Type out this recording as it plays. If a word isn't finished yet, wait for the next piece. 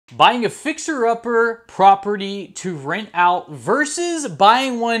Buying a fixer-upper property to rent out versus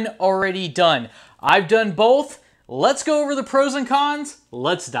buying one already done. I've done both. Let's go over the pros and cons.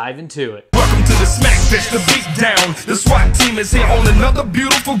 Let's dive into it. Welcome to the Smack Fest, the beat down. The SWAT team is here on another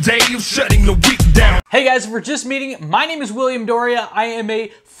beautiful day of shutting the week down. Hey guys, if we're just meeting, my name is William Dauria. I am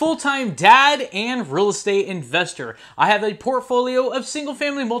a full-time dad and real estate investor. I have a portfolio of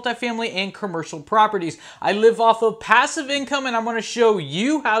single-family, multifamily, and commercial properties. I live off of passive income, and I'm going to show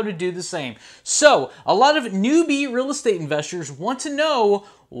you how to do the same. So, a lot of newbie real estate investors want to know,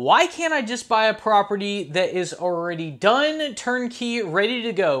 why can't I just buy a property that is already done, turnkey, ready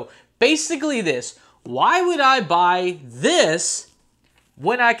to go? Basically this, why would I buy this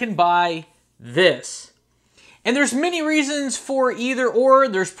when I can buy this? And there's many reasons for either or.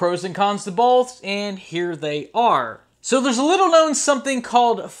 There's pros and cons to both, and here they are. So there's a little known something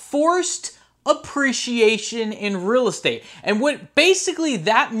called forced appreciation in real estate. And what basically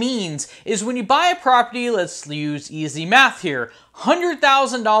that means is when you buy a property, let's use easy math here,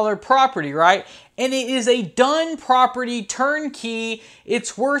 $100,000 property, right? And it is a done property, turnkey,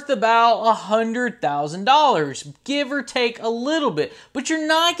 it's worth about $100,000, give or take a little bit. But you're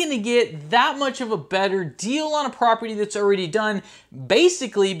not going to get that much of a better deal on a property that's already done,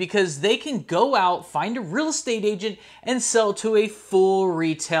 basically because they can go out, find a real estate agent, and sell to a full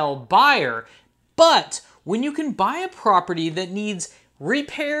retail buyer. But when you can buy a property that needs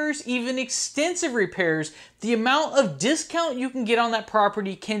repairs, even extensive repairs, the amount of discount you can get on that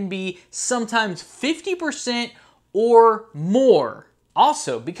property can be sometimes 50% or more.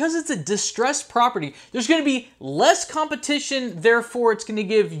 Also, because it's a distressed property, there's going to be less competition, therefore it's going to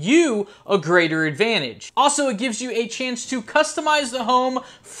give you a greater advantage. Also, it gives you a chance to customize the home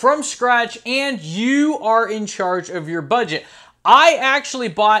from scratch, and you are in charge of your budget. I actually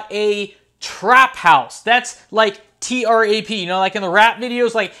bought a trap house. That's like TRAP, you know, like in the rap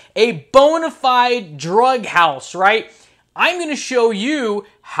videos, like a bona fide drug house, right? I'm going to show you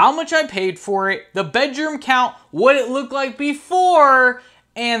how much I paid for it, the bedroom count, what it looked like before,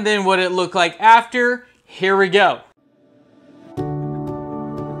 and then what it looked like after. Here we go.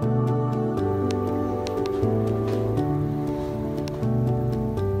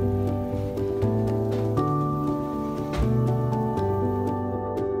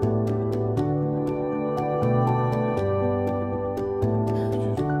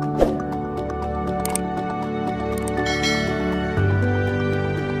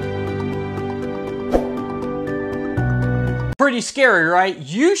 Pretty scary, right?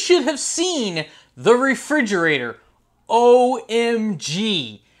 You should have seen the refrigerator.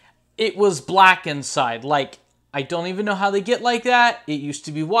 OMG. It was black inside. Like, I don't even know how they get like that. It used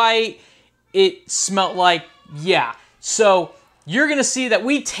to be white. It smelled like, yeah. So you're going to see that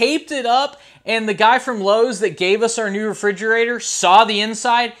we taped it up, and the guy from Lowe's that gave us our new refrigerator saw the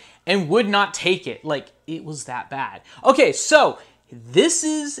inside and would not take it. Like, it was that bad. Okay, so this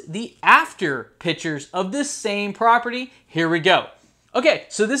is the after pictures of this same property. Here we go. Okay,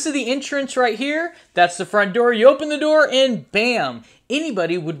 so this is the entrance right here. That's the front door. You open the door and bam,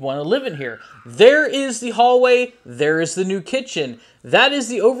 anybody would want to live in here. There is the hallway. There is the new kitchen. That is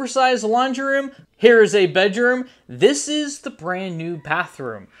the oversized laundry room. Here is a bedroom. This is the brand new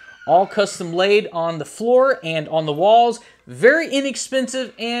bathroom. All custom laid on the floor and on the walls. Very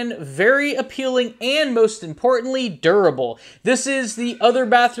inexpensive and very appealing, and most importantly, durable. This is the other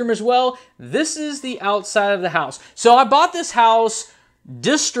bathroom as well. This is the outside of the house. So I bought this house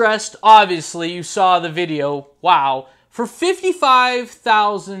distressed, obviously. You saw the video. Wow. For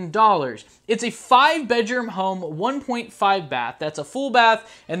 $55,000. It's a 5-bedroom home, 1.5 bath. That's a full bath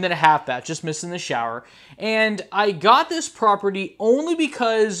and then a half bath, just missing the shower. And I got this property only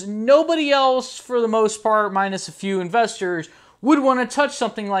because nobody else, for the most part, minus a few investors, would want to touch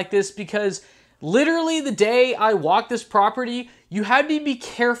something like this, because literally the day I walked this property, you had to be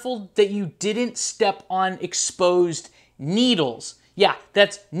careful that you didn't step on exposed needles. Yeah,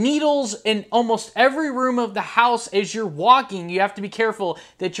 that's needles in almost every room of the house. As you're walking, you have to be careful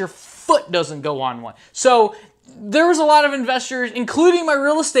that your foot doesn't go on one. So there was a lot of investors, including my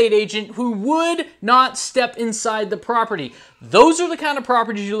real estate agent, who would not step inside the property. Those are the kind of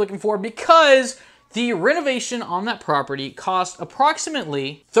properties you're looking for, because the renovation on that property cost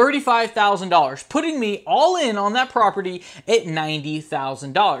approximately $35,000, putting me all in on that property at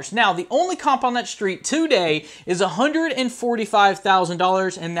 $90,000. Now, the only comp on that street today is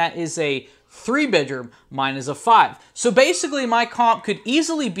 $145,000, and that is a 3-bedroom, mine is a 5. So basically my comp could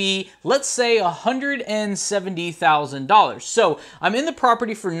easily be, let's say, $170,000. So I'm in the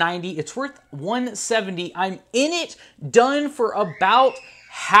property for 90, it's worth 170. I'm in it, done for about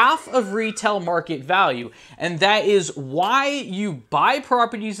half of retail market value. And that is why you buy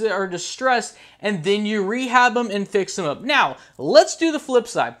properties that are distressed and then you rehab them and fix them up. Now, let's do the flip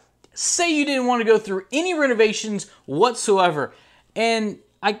side. Say you didn't want to go through any renovations whatsoever. And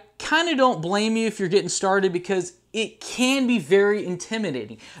I kind of don't blame you if you're getting started, because it can be very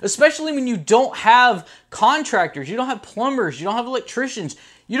intimidating, especially when you don't have contractors, you don't have plumbers, you don't have electricians,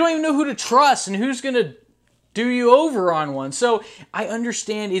 you don't even know who to trust and who's going to do you over on one. So I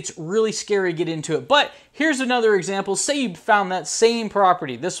understand it's really scary to get into it. But here's another example. Say you found that same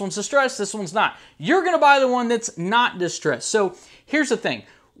property. This one's distressed, this one's not. You're going to buy the one that's not distressed. So here's the thing.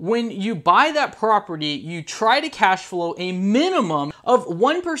 When you buy that property, you try to cash flow a minimum of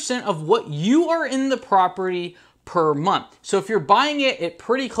 1% of what you are in the property per month. So if you're buying it at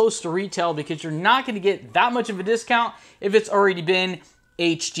pretty close to retail, because you're not going to get that much of a discount if it's already been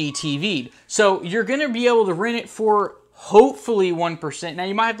HGTV'd. So you're going to be able to rent it for hopefully 1%. Now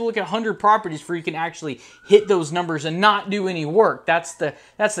you might have to look at 100 properties before you can actually hit those numbers and not do any work. That's the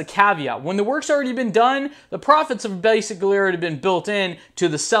caveat. When the work's already been done, the profits have basically already been built in to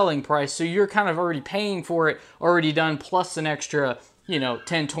the selling price. So you're kind of already paying for it, already done, plus an extra, you know,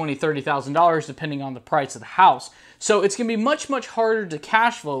 $10,000, $20,000, $30,000 depending on the price of the house. So it's going to be much, much harder to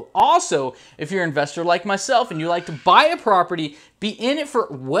cash flow. Also, if you're an investor like myself and you like to buy a property, be in it for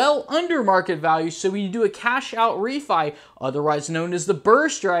well under market value. So when you do a cash out refi, otherwise known as the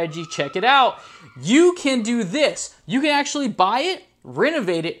BRRRR strategy, check it out. You can do this. You can actually buy it,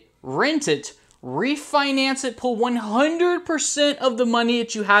 renovate it, rent it, refinance it, pull 100% of the money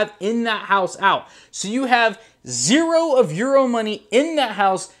that you have in that house out. So you have zero of your own money in that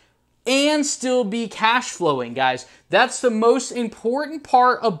house and still be cash flowing, guys. That's the most important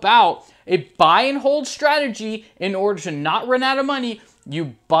part about a buy and hold strategy. In order to not run out of money,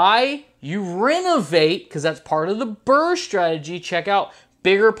 you buy, you renovate, because that's part of the BRRRR strategy. Check out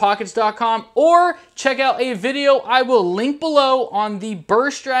biggerpockets.com or check out a video I will link below on the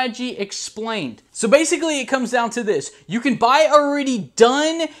BRRRR strategy explained. So basically it comes down to this. You can buy already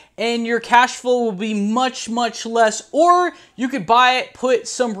done and your cash flow will be much, much less, or you could buy it, put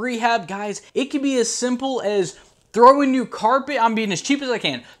some rehab. Guys, it could be as simple as throw a new carpet. I'm being as cheap as I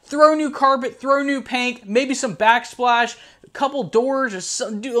can. Throw new carpet, throw new paint, maybe some backsplash, a couple doors, or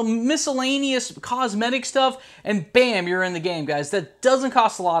some, do miscellaneous cosmetic stuff, and bam, you're in the game, guys. That doesn't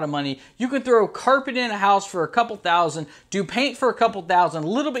cost a lot of money. You can throw carpet in a house for a couple thousand, do paint for a couple thousand, a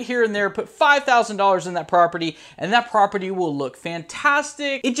little bit here and there, put $5,000 in that property, and that property will look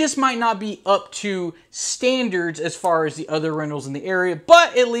fantastic. It just might not be up to standards as far as the other rentals in the area,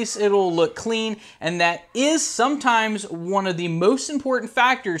 but at least it'll look clean, and that is sometimes one of the most important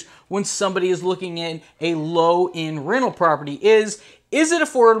factors when somebody is looking at a low-end rental property. Is it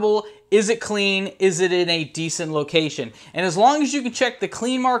affordable? Is it clean? Is it in a decent location? And as long as you can check the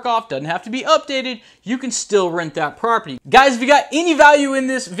clean mark off, doesn't have to be updated, you can still rent that property. Guys, if you got any value in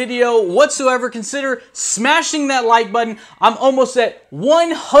this video whatsoever, consider smashing that like button. I'm almost at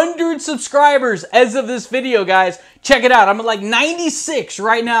 100 subscribers as of this video, guys. Check it out. I'm at like 96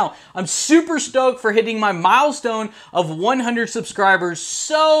 right now. I'm super stoked for hitting my milestone of 100 subscribers.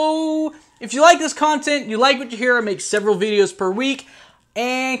 So if you like this content, you like what you hear, I make several videos per week,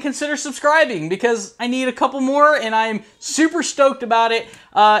 and consider subscribing because I need a couple more and I'm super stoked about it.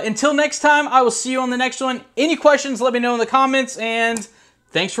 Until next time, I will see you on the next one. Any questions, let me know in the comments, and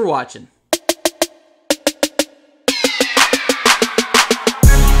thanks for watching.